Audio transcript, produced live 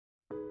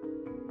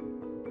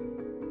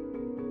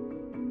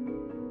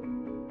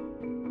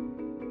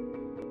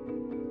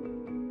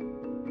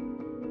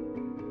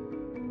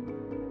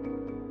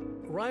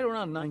right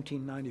around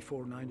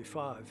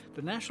 1994-95,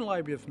 the National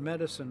Library of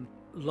Medicine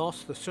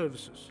lost the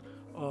services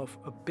of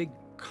a big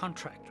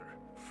contractor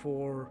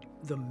for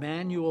the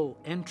manual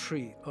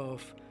entry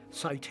of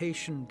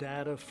citation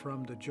data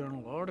from the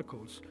journal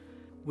articles,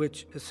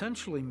 which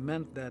essentially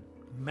meant that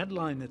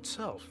Medline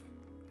itself,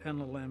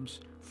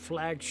 NLM's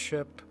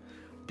flagship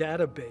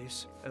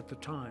database at the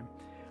time,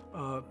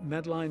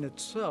 Medline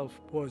itself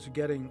was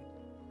getting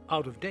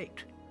out of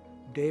date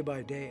day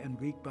by day and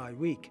week by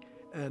week.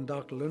 And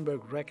Dr.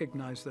 Lindbergh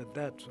recognized that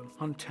that's an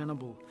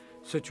untenable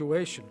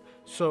situation.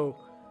 So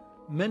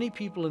many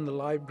people in the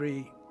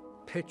library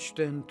pitched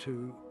in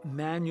to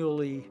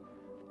manually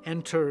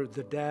enter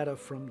the data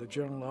from the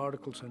journal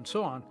articles and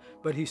so on,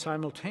 but he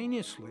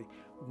simultaneously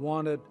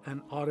wanted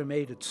an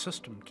automated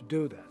system to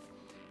do that.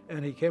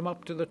 And he came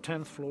up to the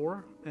 10th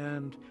floor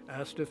and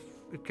asked if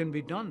it can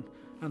be done.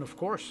 And of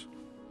course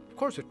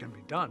it can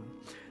be done.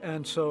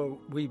 And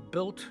so we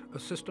built a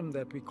system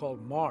that we call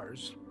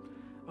Mars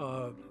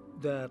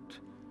that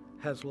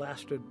has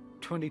lasted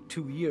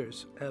 22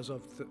 years as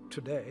of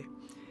today.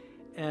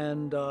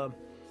 And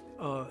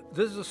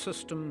this is a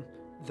system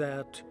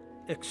that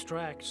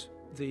extracts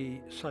the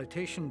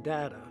citation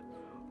data,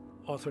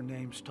 author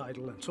names,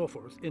 title, and so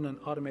forth, in an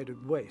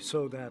automated way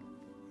so that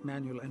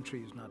manual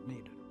entry is not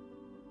needed.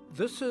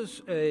 This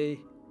is the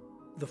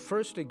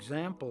first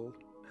example,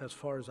 as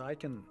far as I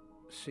can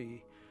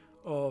see,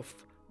 of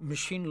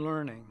machine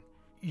learning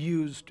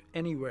used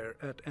anywhere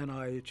at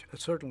NIH,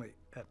 certainly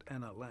at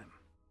NLM.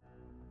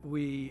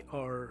 We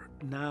are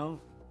now,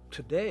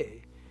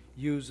 today,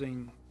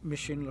 using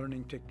machine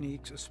learning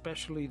techniques,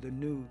 especially the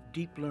new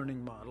deep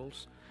learning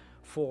models,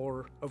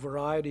 for a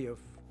variety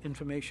of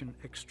information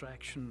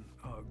extraction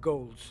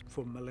goals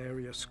for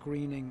malaria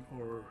screening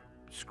or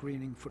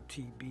screening for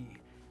TB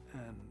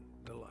and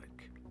the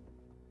like.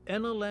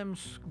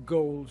 NLM's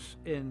goals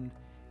in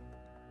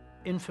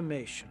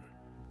information,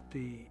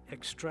 the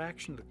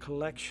extraction, the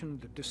collection,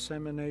 the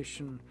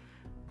dissemination,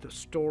 the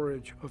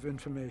storage of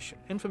information.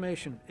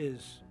 Information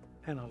is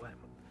NLM,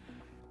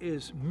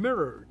 is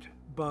mirrored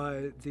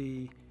by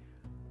the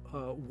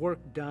work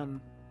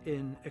done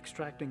in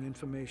extracting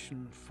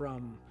information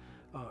from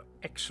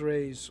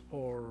X-rays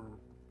or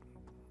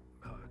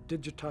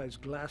digitized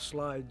glass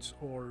slides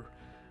or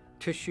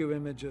tissue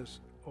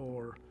images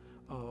or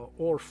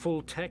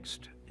full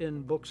text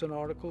in books and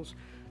articles.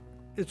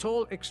 It's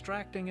all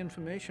extracting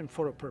information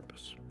for a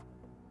purpose.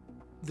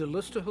 The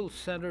Listerhill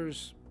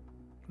Center's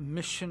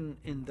mission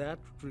in that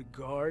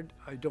regard,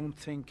 I don't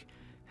think,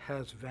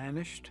 has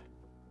vanished.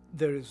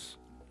 There is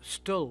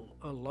still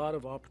a lot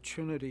of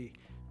opportunity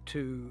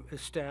to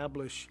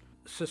establish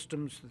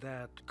systems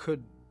that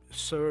could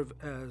serve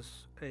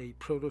as a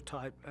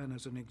prototype and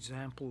as an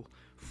example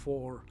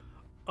for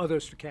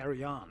others to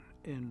carry on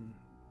in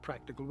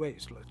practical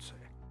ways, let's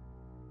say.